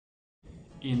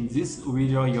In this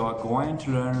video, you are going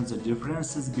to learn the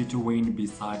differences between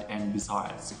beside and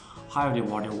besides. Hi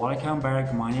everybody, welcome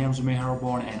back. My name is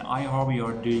Mehrabon and I hope you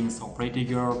are doing so pretty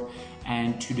good.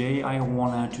 And today I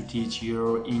wanted to teach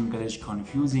you English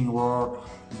confusing word.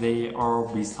 They are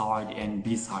beside and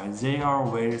besides. They are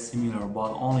very similar,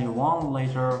 but only one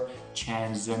letter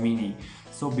changes the meaning.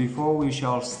 So before we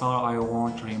shall start, I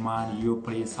want to remind you,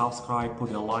 please subscribe,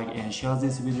 put a like and share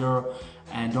this video,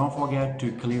 and don't forget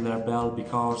to click the bell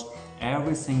because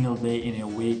every single day in a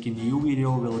week a new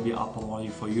video will be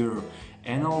uploaded for you.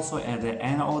 And also at the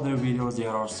end of the video there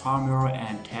are summary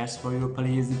and tests for you.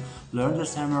 Please learn the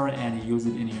summary and use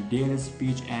it in your daily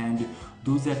speech and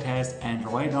do the test and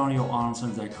write down your answer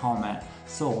in the comment.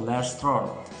 So let's start.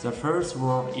 The first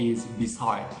word is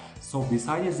beside. So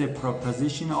beside is a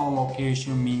preposition or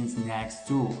location, means next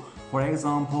to. For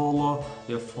example,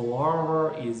 the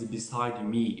flower is beside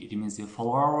me. It means the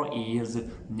flower is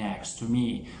next to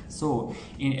me. So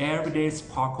in everyday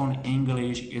spoken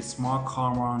English, it's more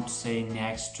common to say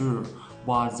next to,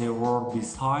 but the word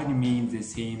beside means the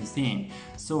same thing.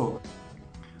 So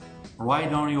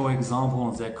write down your example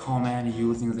in the comment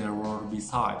using the word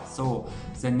beside. So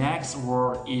the next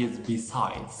word is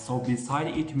beside. So beside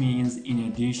it means in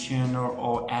addition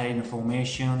or add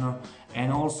information,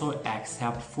 and also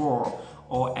except for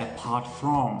or apart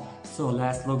from. So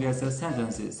let's look at the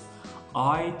sentences.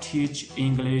 I teach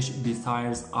English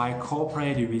besides I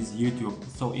cooperate with YouTube.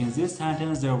 So in this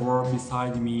sentence the word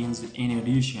beside means in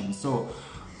addition. So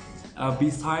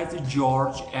besides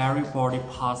George, everybody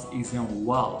passed exam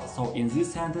well. So in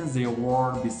this sentence, the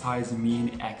word besides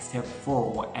mean except for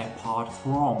or apart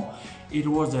from. It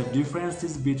was the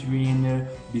differences between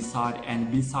beside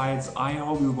and besides. I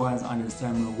hope you guys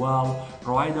understand me well.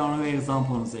 Write down your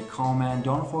example in the comment.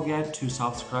 Don't forget to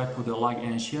subscribe, put a like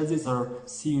and share this. Or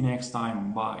see you next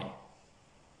time. Bye.